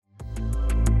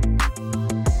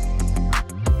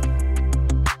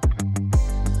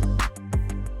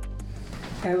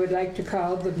I would like to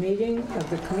call the meeting of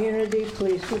the Community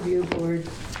Police Review Board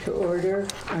to order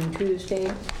on Tuesday,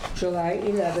 July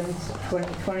 11th,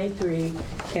 2023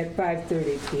 at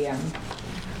 5:30 p.m.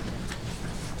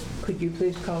 Could you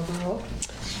please call the roll?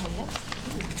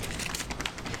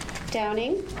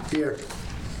 Downing. Here.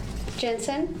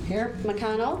 Jensen. Here.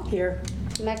 McConnell. Here.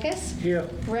 Meckes. Here.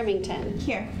 Remington.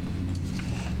 Here.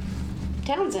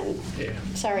 Townsend. Yeah.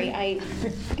 Sorry, I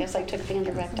guess I took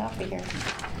Vanderbeck off of here.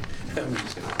 I'm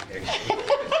just gonna actually.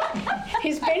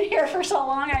 He's been here for so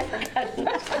long, I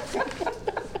forgot.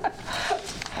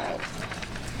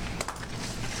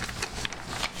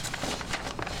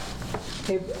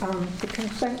 Okay, the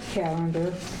consent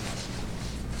calendar.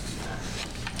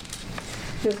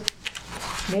 Just,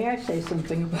 may I say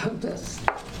something about this?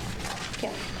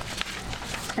 Yeah.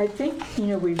 I think,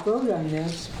 we vote on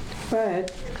this,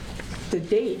 but the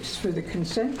dates for the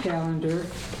consent calendar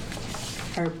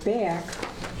are back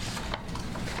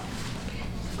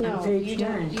No, on page you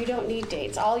 9. don't need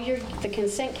dates. The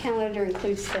consent calendar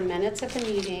includes the minutes of the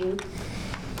meeting,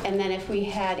 and then if we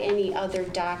had any other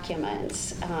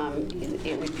documents,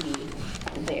 it would be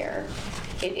there.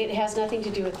 It has nothing to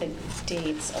do with the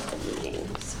dates of the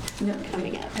meetings No,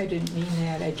 coming up. I didn't mean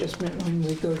that. I just meant when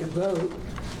we go to vote,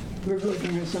 we're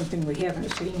voting on something we haven't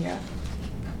seen yet.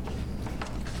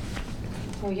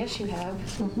 Oh, yes, you have.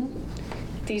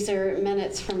 These are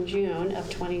minutes from June of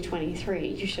 2023.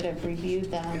 You should have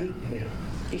reviewed them Yeah.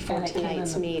 before And it came in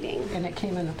tonight's the- meeting. And it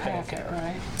came in the packet,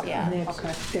 right? Yeah, And that's,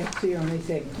 okay. that's the only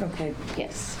thing. Okay.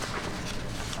 yes.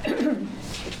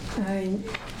 I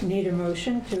need a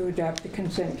motion to adopt the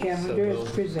consent calendar as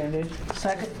moved. presented.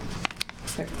 Second?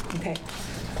 Okay.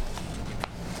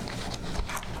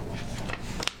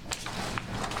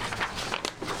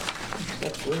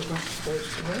 Except we weren't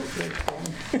supposed to vote right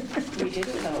then. We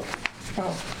didn't vote,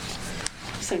 Oh,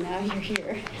 so now you're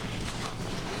here.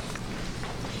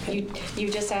 You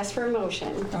just asked for a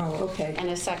motion oh, okay. and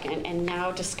a second, and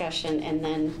now discussion, and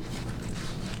then,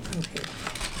 Okay.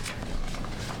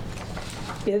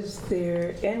 Is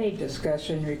there any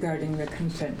discussion regarding the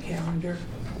consent calendar?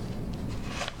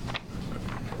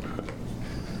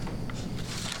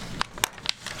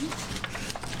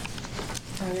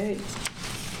 All right.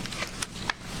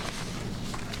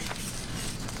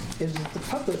 Is it the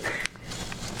public?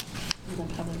 the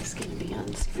public's going to be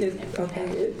on screen.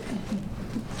 Okay.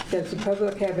 Does the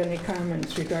public have any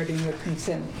comments regarding the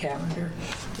consent calendar?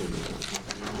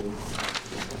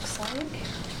 Looks like.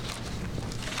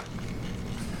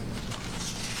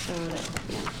 So,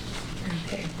 yeah.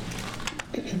 Okay.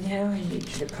 Now I need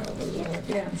you to call the roll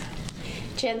again.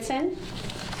 Jensen,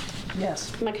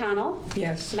 Yes. McConnell,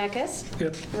 Yes. Meckes,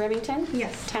 Yep. Remington.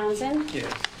 Yes. Townsend,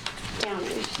 Yes.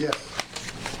 Downing. Yes.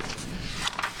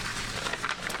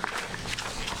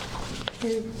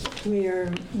 Okay, we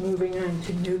are moving on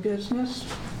to new business.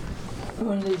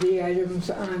 Only the items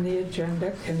on the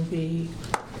agenda can be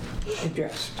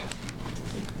addressed.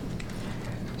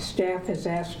 Staff has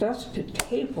asked us to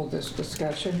table this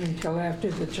discussion until after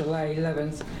the July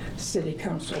 11th City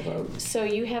Council vote. So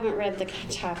you haven't read the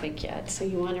topic yet, so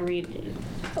you want to read it.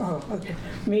 Oh, okay.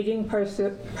 Meeting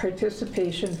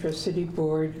participation for City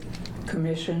Board,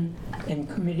 Commission, and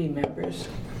committee members.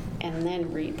 And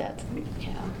then read that,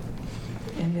 yeah.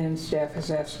 And then staff has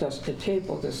asked us to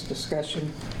table this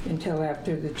discussion until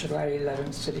after the July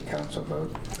 11th City Council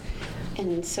vote.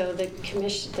 And so the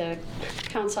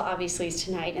council obviously is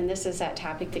tonight, and this is that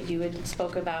topic that you had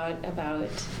spoke about about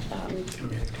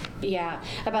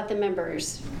the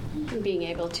members being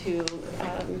able to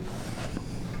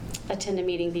attend a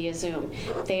meeting via Zoom.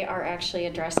 They are actually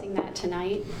addressing that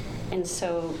tonight, and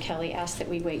so Kelly asked that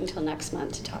we wait until next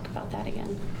month to talk about that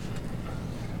again.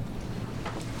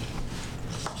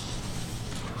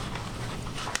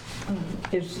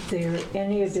 Is there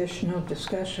any additional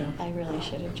discussion? I really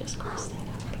should have just crossed that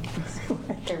out because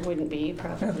there wouldn't be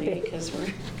probably Okay. because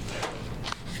we're,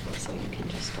 so you can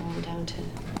just go on down to,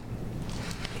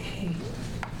 Okay.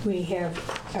 We have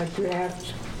a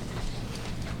draft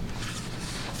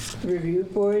review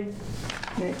board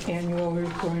annual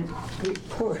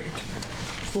report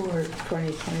for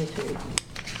 2023.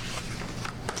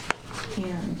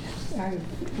 And I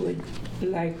would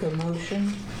like a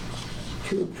motion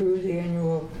to approve the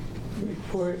annual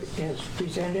report as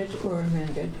presented or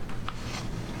amended.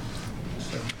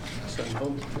 So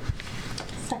moved.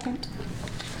 Second?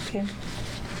 Okay.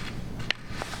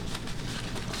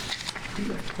 You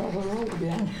have to call the roll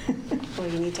again. well,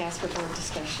 you need to ask for board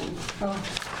discussion. Oh.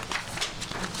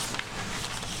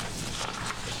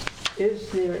 Is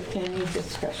there any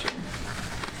discussion?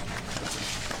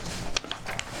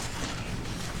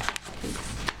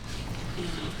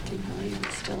 I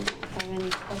still don't have any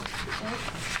public.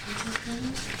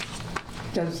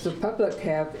 Does the public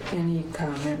have any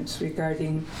comments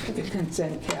regarding the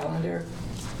consent calendar?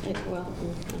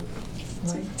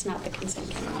 It's not the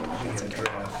consent calendar. That's A okay.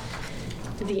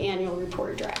 draft. The annual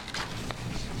report draft.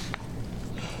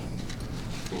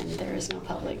 And there is no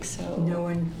public, so. No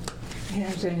one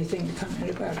has anything to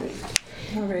comment about it.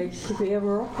 All right, could we have a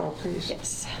roll call, please?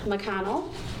 Yes. McConnell,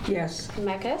 Yes.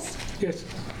 Meckes, Yes.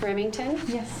 Remington.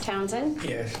 Yes. Townsend.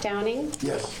 Yes. Downing.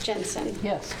 Yes. Jensen.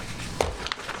 Yes.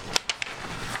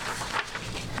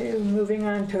 Okay, moving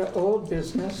on to old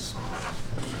business.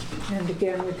 And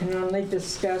again, we can only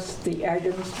discuss the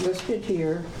items listed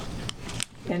here.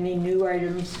 Any new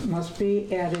items must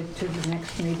be added to the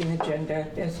next meeting agenda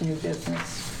as new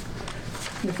business.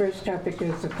 The first topic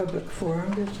is the public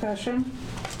forum discussion.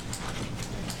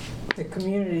 The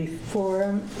community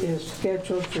forum is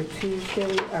scheduled for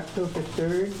Tuesday, October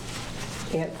 3rd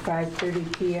at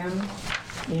 5:30 p.m.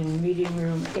 in meeting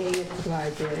room A at the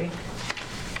library.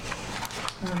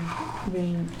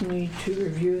 We need to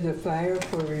review the flyer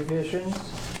for revisions,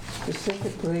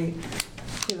 specifically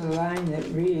to the line that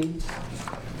reads,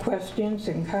 "Questions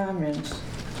and comments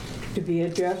to be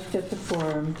addressed at the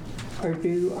forum are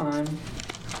due on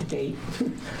the date."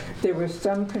 There was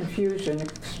some confusion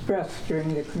expressed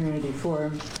during the community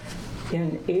forum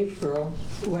in April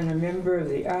when a member of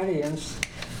the audience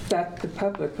thought the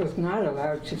public was not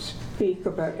allowed to speak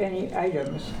about any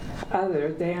items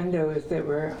other than those that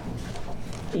were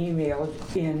mailed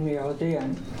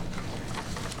in.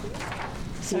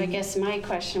 So I guess my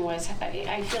question was,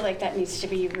 I feel like that needs to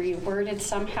be reworded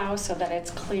somehow so that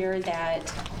it's clear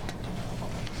that,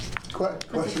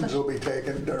 Questions will be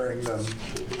taken during the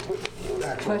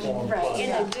actual forum. right, in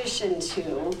Yeah. addition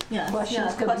to,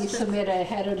 Questions could be submitted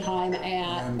ahead of time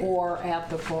or at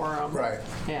the forum. Right.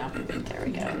 Yeah. there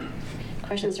we go.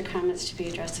 Questions or comments to be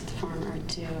addressed at the forum are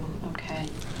due, okay.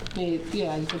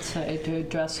 Yeah, you could say to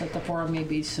address at the forum may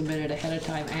be submitted ahead of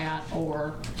time at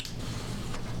or.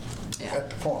 Yeah. At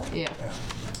the forum. Yeah.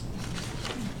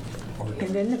 Or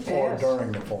And in the Or past-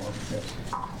 during the forum, yes.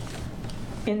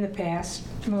 In the past,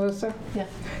 Melissa, Yeah.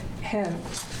 have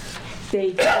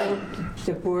they told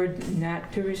the board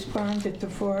not to respond at the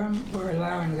forum or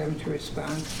allowing them to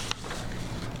respond?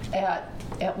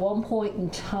 At one point in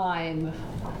time,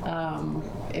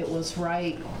 it was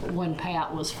right when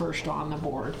Pat was first on the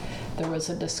board. There was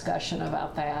a discussion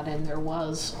about that, and there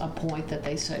was a point that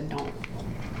they said, don't,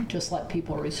 just let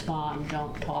people respond,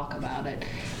 don't talk about it.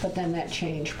 But then that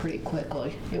changed pretty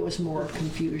quickly. It was more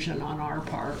confusion on our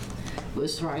part. It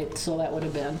was right, so that would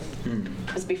have been,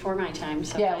 It was before my time,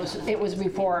 so. yeah, it was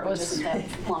before, it was, Wasn't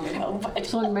that long ago, but.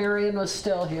 it's when Marion was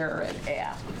still here,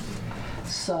 yeah.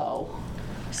 So,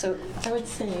 So, I would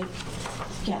say,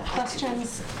 yeah,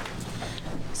 questions.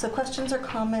 So questions or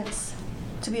comments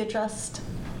to be addressed,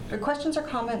 or questions or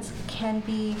comments can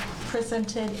be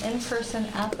presented in person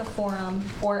at the forum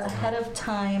or ahead of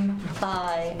time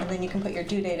by, and then you can put your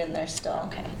due date in there still.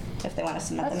 Okay. If they want to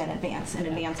submit them in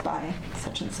advance by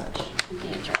such and such. be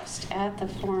addressed at the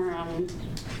forum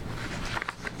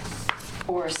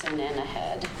or send in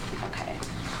ahead, okay.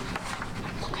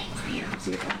 Okay, for you,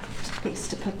 zero space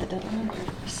to put the deadline.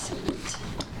 Sent.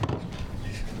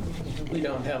 We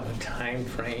don't have a time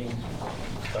frame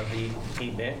of the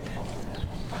event.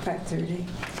 5:30?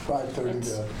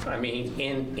 5:30 to, I mean,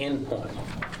 in point.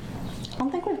 I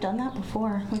don't think we've done that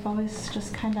before. We've always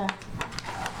just kind of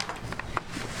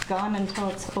gone until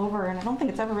it's over, and I don't think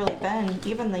it's ever really been,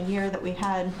 even the year that we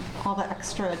had all the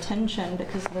extra attention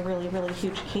because of the really, really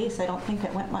huge case, I don't think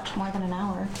it went much more than an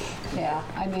hour. yeah,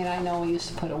 I mean, I know we used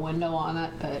to put a window on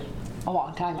it, but a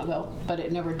long time ago, but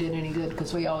it never did any good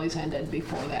because we always ended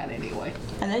before that anyway.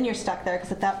 And then you're stuck there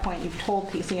because at that point you've told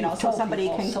people, you know, You've so told somebody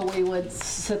people, can. So we would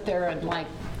sit there and like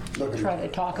Look at try it. to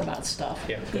talk about stuff.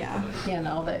 Yeah. Yeah. You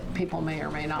know, that people may or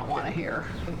may not want to hear.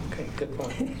 Okay, good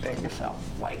point. Thank I you. felt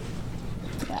like,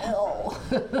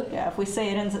 Yeah, if we say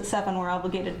it ends at 7, we're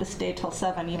obligated to stay till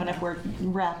 7, even if we're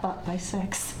wrap up by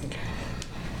 6.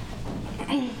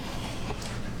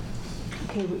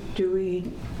 Okay, do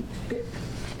we,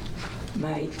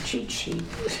 my cheat sheet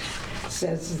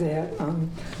says that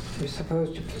we're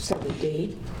supposed to set a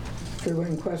date for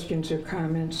when questions or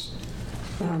comments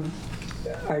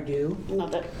are due. No,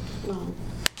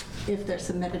 If they're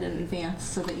submitted in advance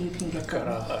so that you can get them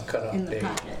A cutoff in the date.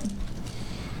 packet.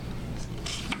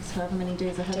 So however many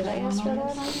days ahead did I of ask for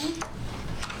that time.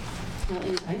 on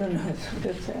here? I don't know what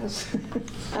it says.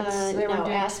 They were No,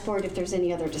 doing- ask for it if there's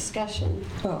any other discussion.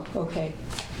 Oh, okay,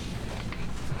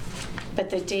 But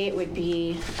the date would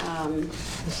be,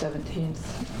 the 17th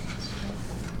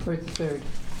or the 3rd.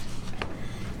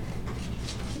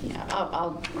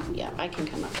 Yeah, yeah, I can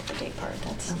come up with the date part,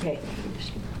 that's. Okay.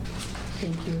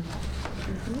 Thank you.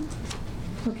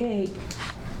 Okay,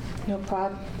 no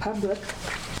public,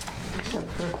 except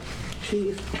for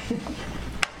Chief.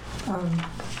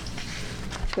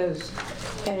 Does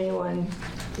anyone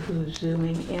who's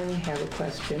zooming in have a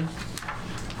question?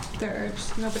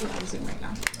 There's nobody on Zoom right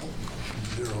now.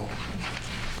 Zero.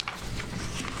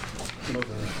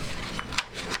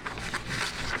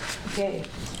 Okay.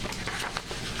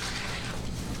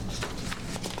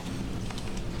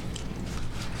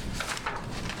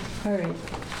 All right.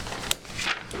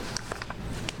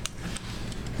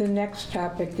 The next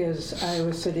topic is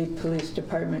Iowa City Police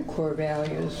Department core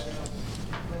values.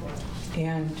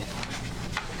 And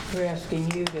we're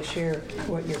asking you to share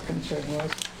what your concern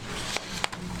was.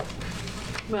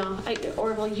 Well,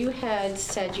 Orville, you had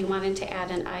said you wanted to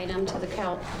add an item to the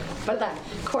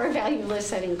core value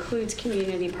list that includes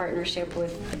community partnership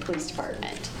with the police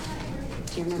department.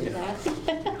 Do you remember that?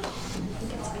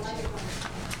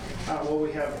 Well,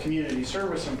 we have community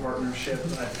service and partnership.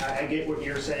 I get what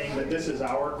you're saying, but this is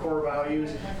our core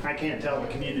values. I can't tell the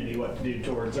community what to do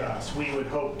towards us. We would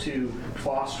hope to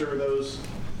foster those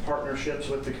partnerships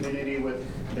with the community with,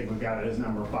 I think we've got it as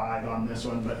number 5 on this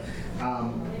one, but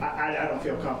I don't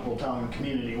feel comfortable telling the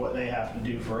community what they have to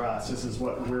do for us. This is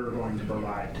what we're going to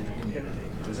provide to the community.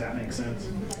 Does that make sense?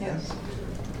 Yes.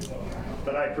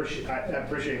 But I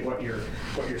appreciate what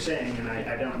you're saying, and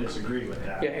I don't disagree with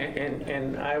that. Yeah,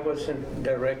 and I wasn't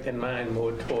directing mine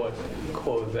more toward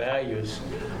core values.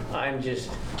 I'm just,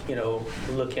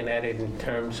 looking at it in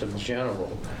terms of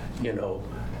general,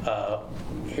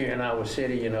 here in our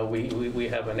city, we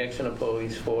have an excellent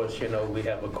police force, we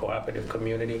have a cooperative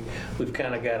community. We've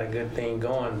kind of got a good thing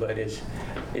going, but it's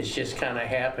just kind of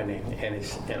happening.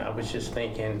 And I was just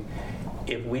thinking,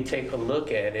 if we take a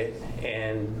look at it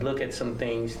and look at some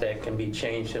things that can be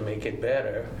changed to make it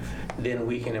better, then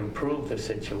we can improve the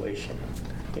situation.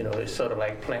 It's sort of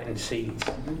like planting seeds.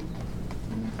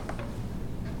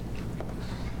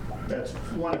 That's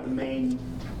one of the main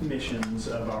missions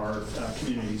of our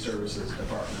community services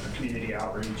department, community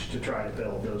outreach, to try to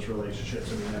build those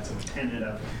relationships. I mean, that's a tenet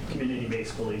of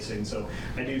community-based policing. So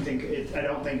I don't think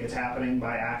it's happening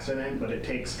by accident, but it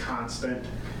takes constant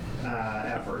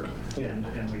effort,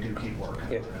 and we do keep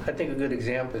working. Yeah, I think a good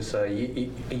example is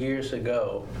years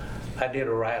ago, I did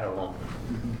a ride-along,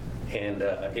 and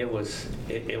it was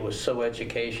so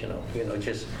educational.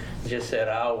 Just that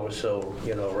hour or so,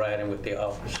 riding with the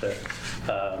officer.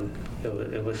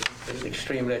 It was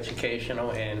extremely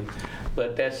educational,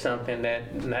 but that's something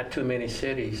that not too many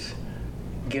cities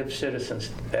give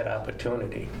citizens that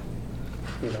opportunity.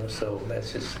 So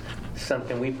that's just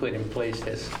something we put in place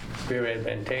that's very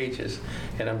advantageous,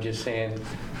 and I'm just saying,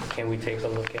 can we take a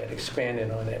look at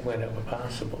expanding on that whenever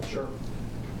possible? Sure.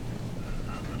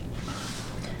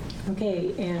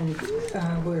 Okay, and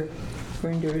we're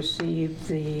going to receive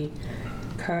the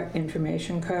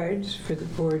information cards for the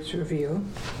board's review.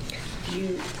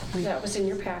 That was in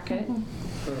your packet.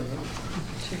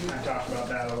 I talked about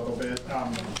that a little bit.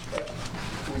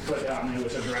 We put down, it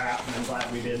was a draft, and I'm glad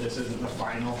we did. This isn't the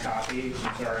final copy.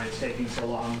 I'm sorry it's taking so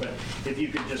long, but if you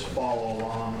could just follow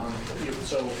along.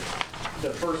 So the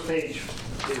first page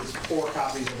is 4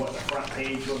 copies of what the front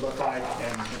page would look like,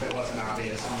 and if it wasn't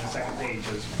obvious, and the second page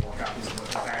is 4 copies of what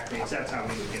the back page. That's how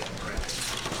we would get the print.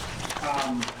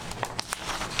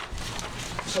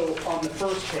 So on the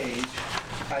first page,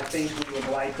 I think we would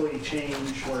likely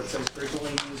change where it says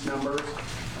frequently used numbers.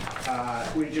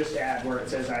 We just add where it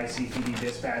says ICPD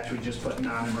dispatch, we just put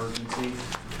non-emergency.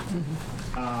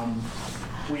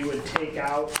 We would take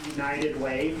out United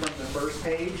Way from the first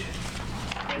page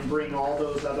and bring all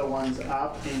those other ones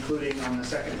up, including on the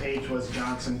second page was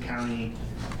Johnson County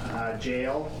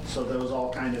Jail. So those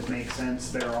all kind of make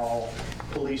sense. They're all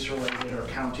police-related or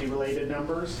county-related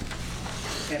numbers.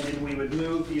 And then we would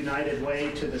move United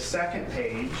Way to the second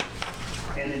page,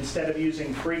 and instead of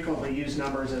using frequently used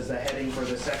numbers as the heading for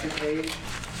the second page,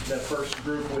 the first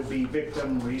group would be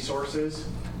victim resources,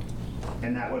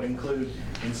 and that would include,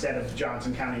 instead of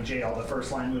Johnson County Jail, the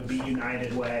first line would be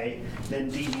United Way,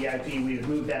 then DVIP, we would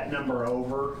move that number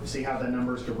over. See how the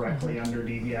number's directly under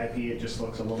DVIP, it just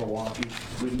looks a little wonky.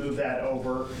 We'd move that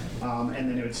over, and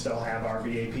then it would still have our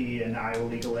VAP and Iowa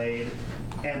Legal Aid.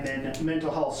 And then mental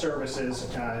health services,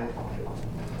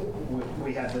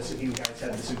 we had this, you guys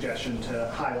had the suggestion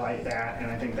to highlight that, and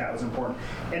I think that was important.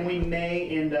 And we may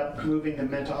end up moving the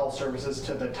mental health services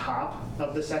to the top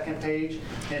of the second page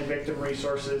and victim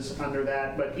resources under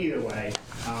that, but either way,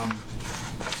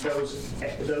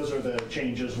 those are the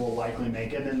changes we'll likely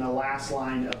make. And then the last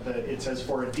line of it says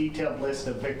for a detailed list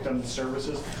of victim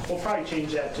services. We'll probably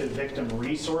change that to victim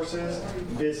resources,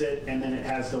 visit, and then it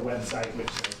has the website which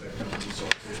says victim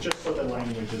resources, just so the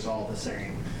language is all the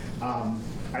same.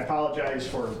 I apologize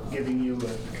for giving you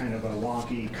a kind of a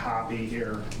wonky copy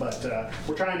here, but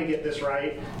we're trying to get this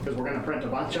right because we're going to print a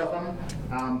bunch of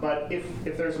them. But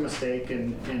if there's a mistake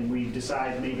and we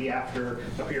decide maybe after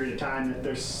a period of time that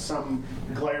there's some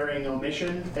glaring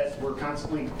omission that we're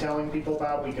constantly telling people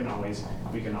about, we can always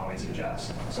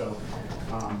adjust. So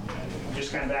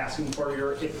just kind of asking for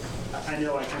I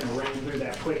know I kind of ran through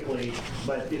that quickly,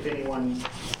 but if anyone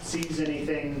sees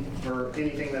anything or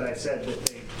anything that I said that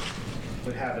they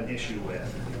would have an issue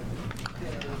with.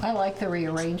 I like the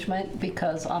rearrangement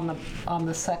because on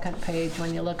the second page,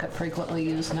 when you look at frequently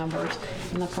used numbers,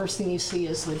 and the first thing you see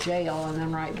is the jail, and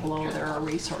then right below there are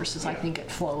resources. I think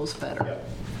it flows better. Yep.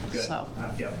 Good. So,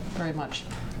 Yep. very much.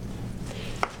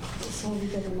 So we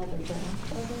get another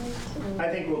draft of it? I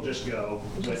think we'll just go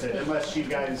with it unless you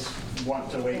guys want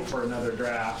to wait for another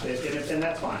draft, and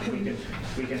that's fine.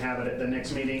 We can have it at the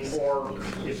next meeting, or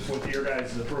if with your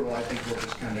guys' approval, I think we'll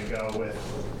just kind of go with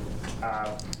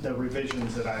the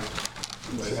revisions that I've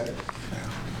listed.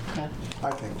 Yeah.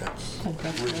 I think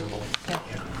that's reasonable. Yeah.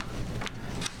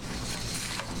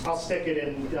 I'll stick it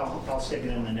in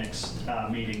the next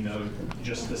meeting though,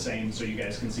 just the same, so you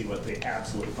guys can see what the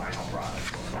absolute final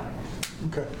product looks like.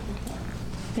 Okay.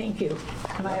 Thank you.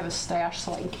 Can I have a stash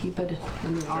so I can keep it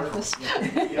in the office?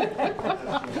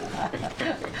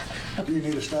 Do you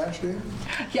need a stash, Dave?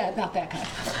 Yeah, not that kind.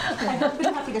 I've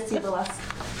been happy to see the last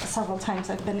several times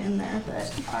I've been in there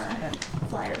that our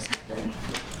flyers have been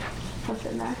put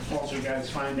in there. Once you guys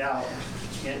find out,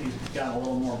 you've got a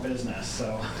little more business,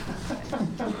 so.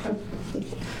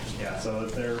 Yeah, so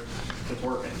it's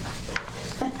working.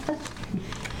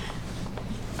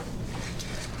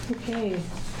 Okay.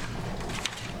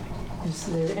 Is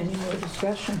there any more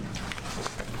discussion?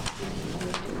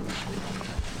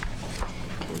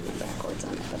 Kind of went backwards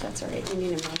on it, but that's all right. We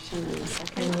need a motion in a I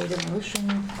second. need a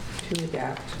motion to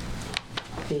adopt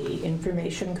the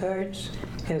information cards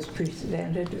as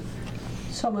presented.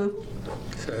 So moved.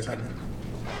 Second.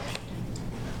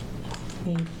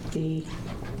 Need the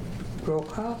roll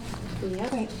call?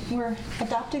 Yep. Wait, we're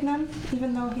adopting them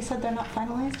even though he said they're not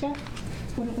finalized yet?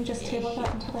 Wouldn't we just table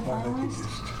that until they're I think you finalized?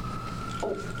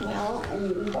 just, Well,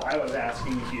 Well, I was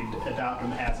asking if you'd adopt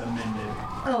them as amended.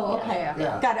 Oh, okay.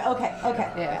 Yeah. Got it. Okay.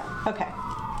 Yeah. Okay.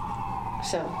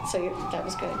 that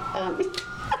was good.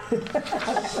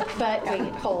 But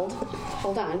wait,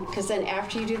 hold on, because then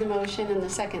after you do the motion and the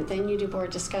second, then you do board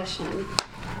discussion,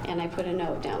 and I put a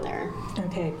note down there.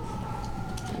 Okay,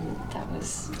 And that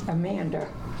was, Amanda.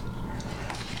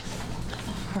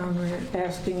 We're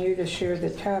asking you to share the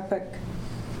topic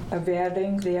of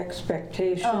adding the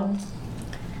expectation. Oh.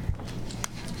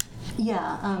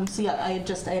 Yeah, so yeah, I had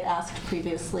asked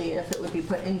previously if it would be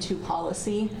put into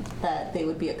policy that they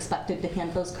would be expected to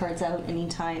hand those cards out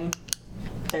anytime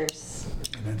there's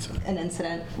an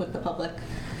incident with the public.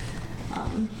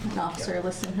 An officer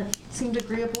had seemed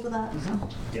agreeable to that, so.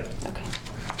 Yep. okay.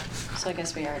 So I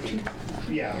guess we already,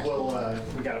 Yeah, well,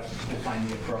 we gotta find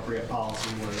the appropriate policy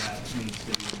where that needs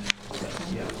to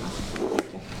be. Yeah.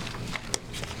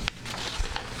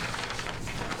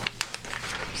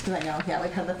 Just 'cause I know, yeah, we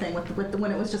had the thing with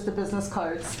when it was just the business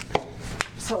cards.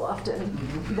 So often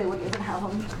they wouldn't even have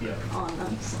them Yep. on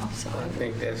them, so. so I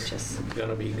think that's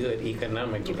gonna be good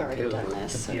economically you've already too. done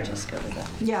this, so Yeah. just go to the,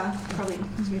 Yeah, probably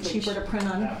cheaper to print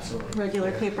on Absolutely.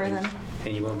 regular paper than.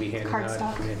 And you won't be handing Card out.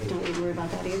 stock. don't even worry about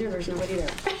that either, there's nobody there.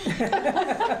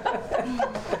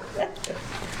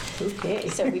 Okay.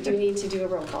 So we do need to do a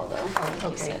roll call though, like you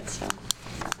okay. said, so.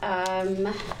 I don't know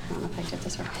if I did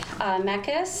this right.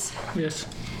 Meckus, Yes.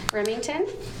 Remington,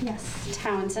 Yes.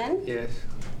 Townsend, Yes.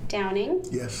 Downing,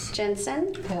 yes.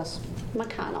 Jensen, Yes.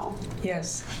 McConnell.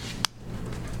 Yes.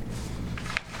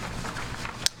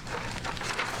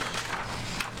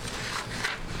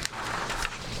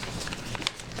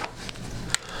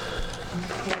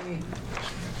 Okay.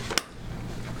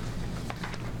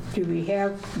 Do we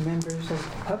have members of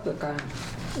the public on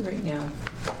right now?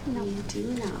 We do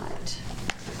not.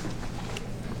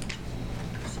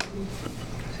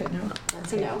 Is that no?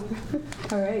 That's a no.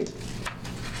 All right.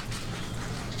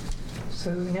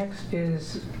 So next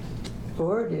is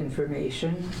board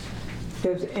information.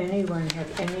 Does anyone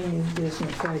have any new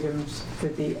business items for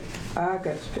the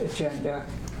August agenda?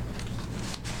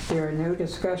 There are no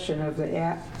discussion of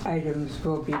the items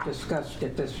will be discussed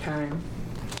at this time.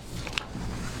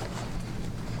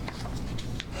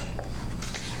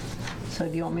 So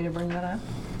do you want me to bring that up?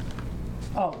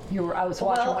 Oh, I was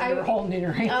watching Well, while you were holding in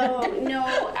your hand. Oh, no,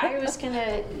 I was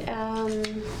gonna,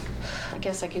 I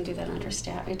guess I can do that under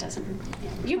staff. It doesn't,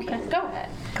 you can, go ahead.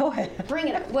 Go ahead. Bring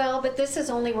it up. Well, but this is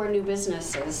only where new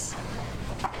business is.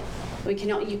 We can,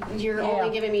 you're only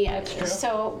Yeah, giving me, that's true.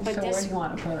 so, but So where do this, you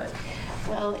want to put it?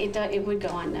 well, it would go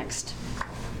on next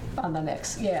On the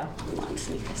next, yeah. month's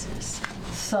new business.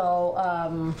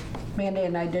 So Mandy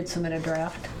and I did submit a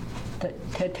draft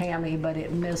to Tammy, but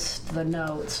it missed the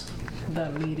notes, the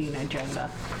meeting agenda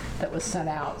that was sent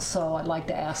out. So I'd like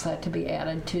to ask that to be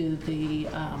added to the,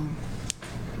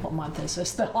 what month is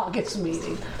this? The August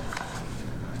meeting.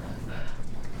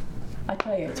 I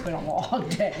tell you, it's been a long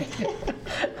day.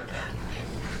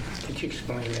 Could you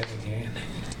explain that again?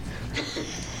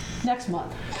 Next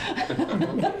month.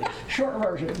 Short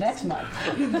version, next month.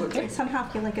 I somehow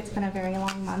feel like it's been a very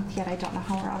long month, yet I don't know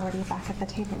how we're already back at the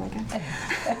table again.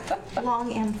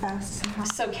 Long and fast somehow.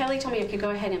 So Kelly told me I could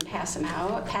go ahead and pass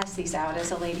these out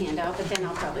as a late handout, but then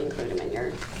I'll probably include them in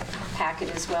your packet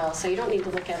as well. So you don't need to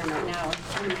look at them right now.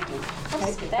 What am I doing? I'll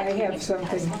just get that I to you. have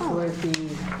something for the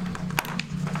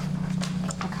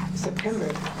September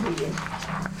meeting,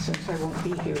 since I won't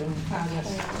be here in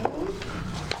August.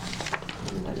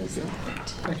 What is that?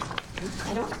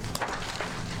 I don't.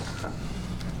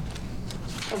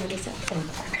 Oh, what is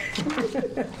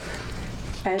that?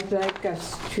 I'd like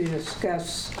us to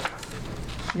discuss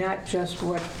not just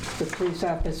what the police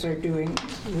officer doing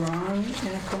wrong in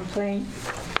a complaint,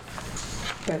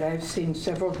 but I've seen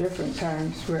several different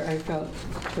times where I felt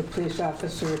the police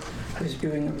officer was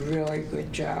doing a really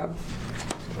good job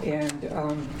and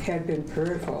had been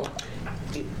peripheral.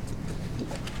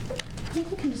 I think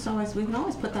we can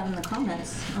always put that in the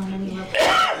comments on any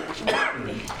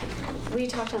level. We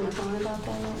talked on the phone about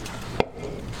that.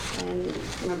 And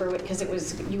remember, because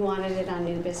you wanted it on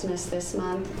new business this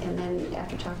month, and then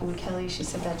after talking with Kelly, she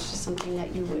said that's just something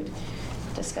that you would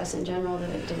discuss in general, that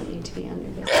it didn't need to be on new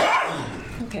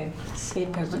business. Okay,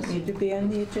 it doesn't need to be on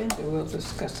the agenda, we'll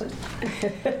discuss it.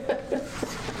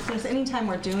 There's any time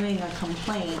we're doing a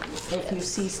complaint, if you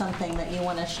see something that you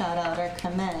want to shout out or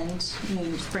commend, you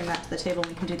can just bring that to the table.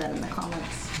 We can do that in the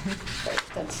comments.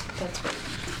 That's what.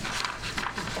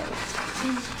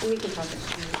 And we can talk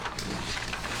about it.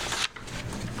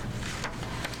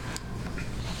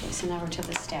 Okay, so now we're to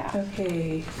the staff.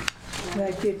 Okay, I'd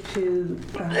like you to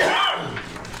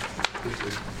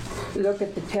look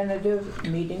at the tentative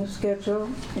meeting schedule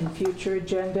and future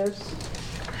agendas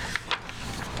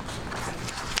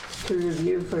to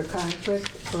review for conflict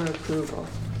or approval.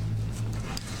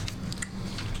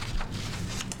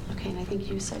 Okay, and I think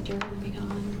you said you're going to be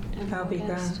gone in I'll be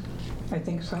gone. August. I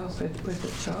think Saul said, was it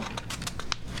Saul?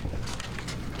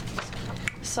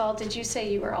 Saul, did you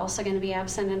say you were also going to be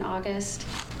absent in August?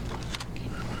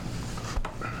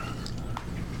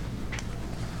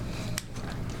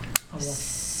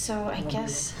 So I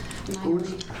guess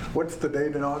What's the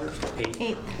date in August?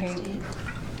 8th.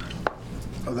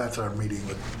 Oh, that's our meeting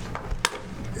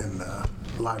in the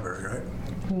library,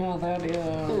 right? No, that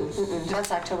is.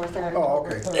 that's October 3rd. Oh,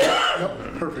 okay.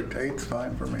 Yep, perfect. 8th's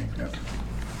fine for me. Yep.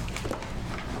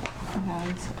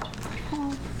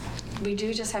 We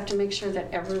do just have to make sure that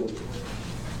everyone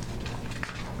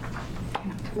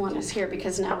is here,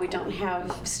 because now we don't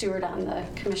have Stuart on the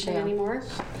commission anymore.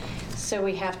 So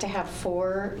we have to have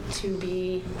 4 to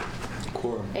be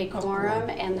a quorum,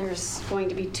 and there's going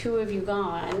to be 2 of you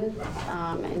gone.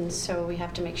 And so we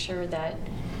have to make sure that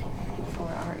 4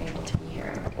 are able to be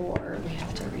here, or we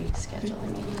have to reschedule a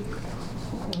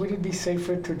meeting. Would it be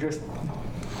safer to just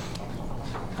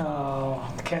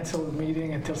cancel the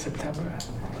meeting until September,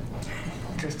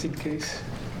 just in case?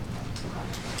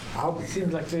 I'll be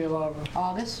Seems like they allow.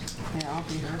 August? Yeah, I'll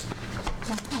be here.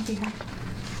 Yeah, I'll be here.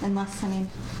 Unless,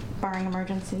 barring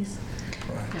emergencies.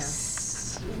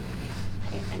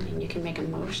 I mean, you can make a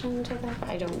motion to that.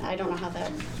 I don't know how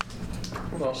that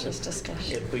Well, is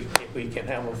discussion. if we can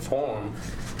have a forum,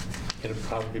 it'll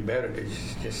probably be better to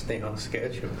just stay on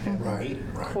schedule. and have a right,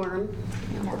 meeting. right. Quorum.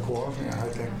 A quorum, yeah, I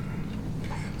think.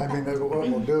 I mean, what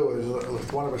we'll do is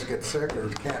if one of us gets sick or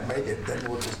can't make it, then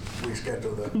we'll just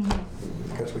reschedule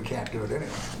because we can't do it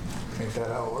anyway. Ain't that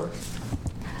how it works?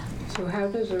 So how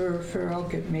does a referral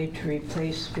get made to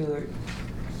replace Stuart?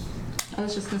 I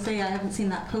was just going to say, I haven't seen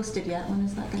that posted yet. When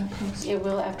is that going to post? It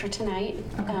will after tonight.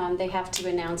 Okay. They have to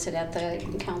announce it at the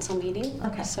council meeting.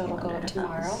 Okay. So it'll go Wondered up if that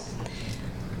tomorrow. was-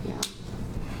 Yeah.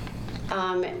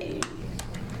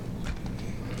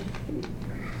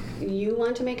 You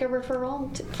want to make a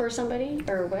referral for somebody,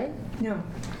 or what? No.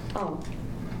 Oh.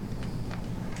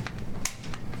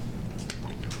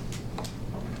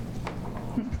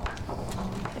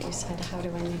 You said, how do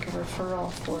I make a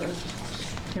referral for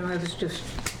No, I was just,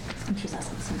 And she's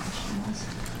asking the same question I was.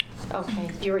 Okay,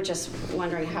 you were just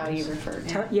wondering how you referred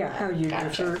to. how you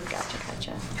Gotcha, refer,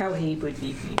 gotcha. how he would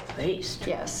be replaced.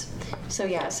 Yes. So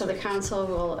the council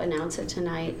will announce it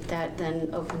tonight. That then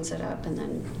opens it up, and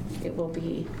then it will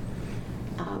be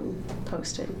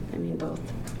posted. I mean, both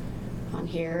on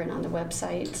here and on the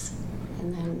websites,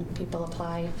 and then people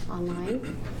apply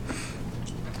online.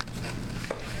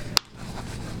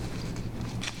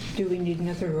 Do we need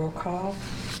another roll call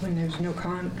when there's no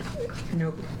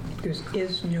there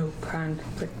is no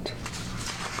conflict?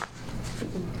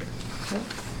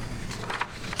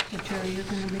 Terry, you're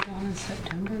going to be gone in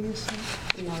September, you said?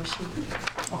 No,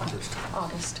 August.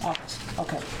 August,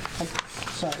 okay.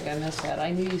 Sorry, I missed that.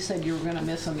 I knew you said you were going to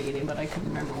miss a meeting, but I couldn't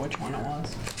remember which one it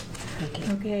was.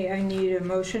 Okay. Okay, I need a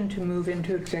motion to move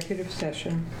into executive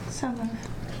session. So moved.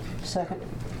 Second.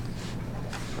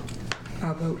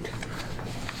 I'll vote.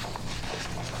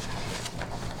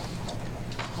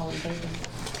 All in favor?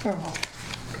 Oh.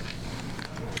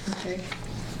 Okay.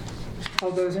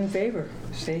 All those in favor,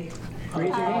 say, raise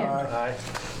your hand. Aye.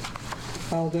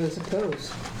 All those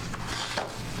opposed?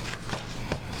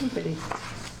 Nobody.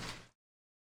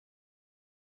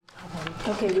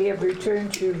 Okay, we have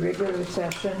returned to regular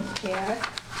session at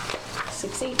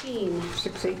 6:18.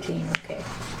 6:18, okay.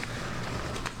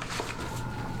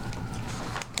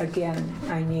 Again,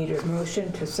 I need a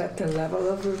motion to set the level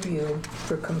of review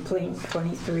for complaint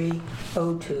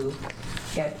 2302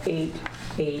 at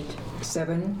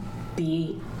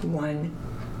 887B1.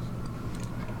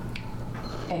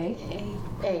 A?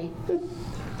 A.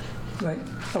 What?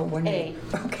 Oh, 1A.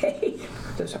 A. Okay.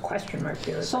 There's a question mark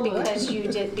there. So moved. Because you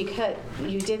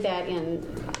did that in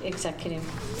executive.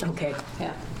 Okay,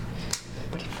 Yeah.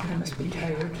 I must be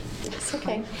tired. It's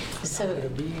okay. So, Gonna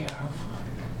be here.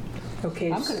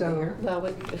 Okay, I'm gonna be so, here. well,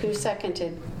 who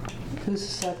seconded? Who's the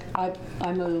second?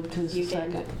 I moved. Who's You the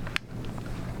did. second?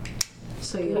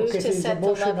 So Move you, Okay, to there's a set the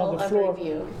motion on level the of floor.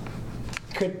 review.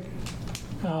 Could,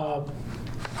 I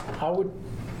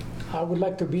would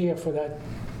like to be here for that,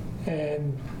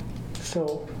 and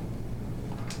so,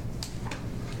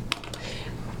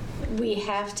 We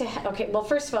have to, okay, well,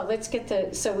 first of all, let's get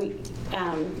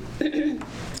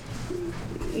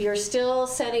you're still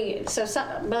setting,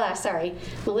 sorry.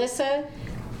 Melissa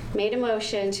made a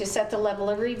motion to set the level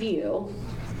of review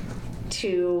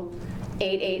to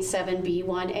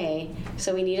 887B1A.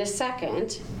 So we need a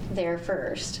second there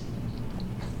first.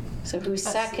 So who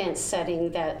seconds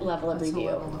setting that level of that's the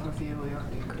review? level of review we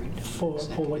already agreed to. for what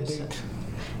Executive date? session.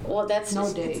 Well, that's. No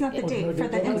just- date. It's not the Oh, date no, for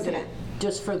date. the No incident.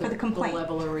 Just for the complaint.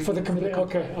 level of review. For the complaint,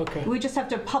 complaint. okay. We just have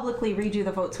to publicly redo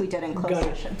the votes we did in closed Got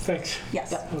it, session. thanks.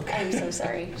 Yes. Okay. I'm so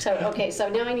sorry. So, okay, so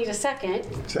now I need a second.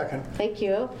 Second. Thank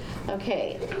you.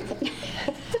 Okay.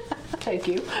 Thank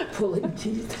you. pulling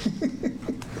teeth.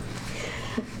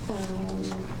 I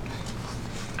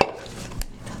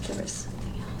thought there was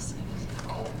something else.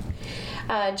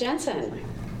 Jensen,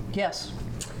 Yes.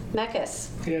 Meckus,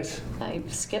 Yes. I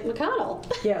skipped McConnell,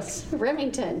 Yes.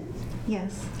 Remington,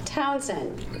 Yes.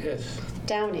 Townsend, Yes.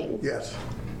 Downing. Yes.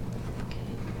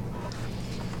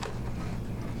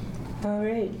 All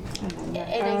right.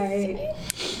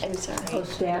 I'm sorry. Oh,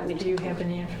 staff, do you have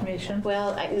any information?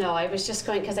 Well, no, I was just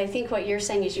going, because I think what you're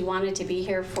saying is you wanted to be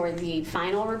here for the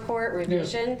final report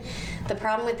revision. The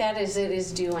problem with that is it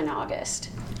is due in August,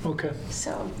 Okay,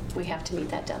 so we have to meet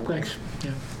that deadline. thanks.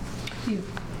 Yeah.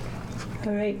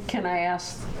 All right. Can I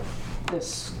ask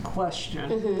this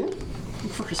question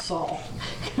for Saul?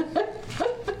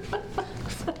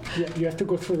 Yeah, you have to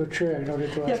go through the chair in order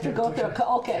to ask. You have to that go question. through,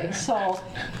 okay, so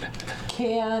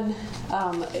can,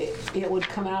 it would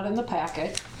come out in the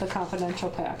packet, the confidential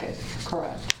packet,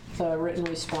 correct? The written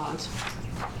response.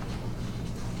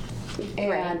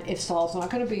 And if Saul's not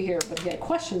gonna be here, but he had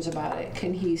questions about it,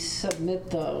 can he submit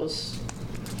those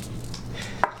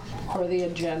for the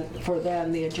agenda, for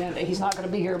then the agenda? He's not gonna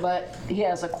be here, but he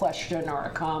has a question or a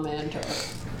comment or,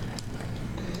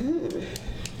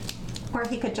 Or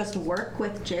he could just work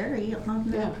with Jerry on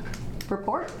the Yeah.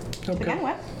 report to Okay. begin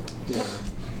with.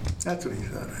 That's what he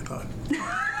said, I thought.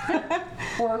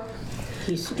 or,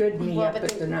 He stood me Well, up but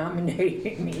at the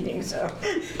nominating meeting, so.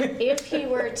 If he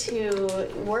were to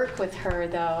work with her,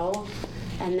 though,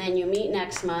 and then you meet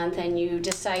next month and you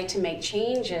decide to make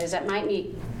changes, that might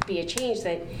be a change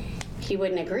that he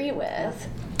wouldn't agree with.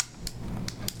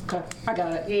 okay, I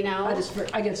got it. You know?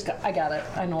 I got it,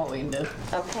 I know what we can do.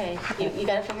 Okay, you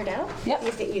got it figured out? Yep.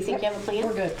 You think you have a plan?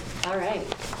 We're good. All right.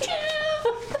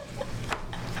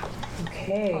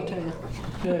 Okay. I'll tell you.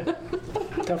 Yeah,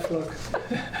 tough luck.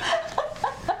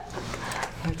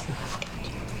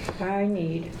 I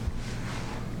need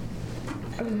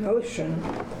a motion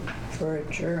for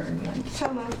adjournment.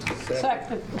 So moved.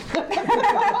 Second.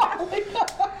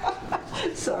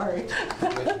 Sorry.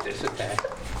 This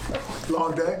attack.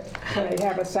 Long day? Can I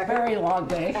have a second? Very long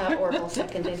day. Oracle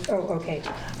seconded. Oh, okay.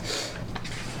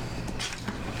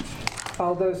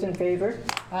 All those in favor?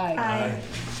 Aye. Aye.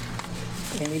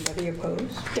 Anybody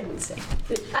opposed? Don't say.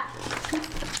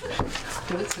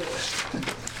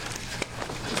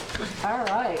 All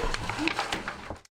right.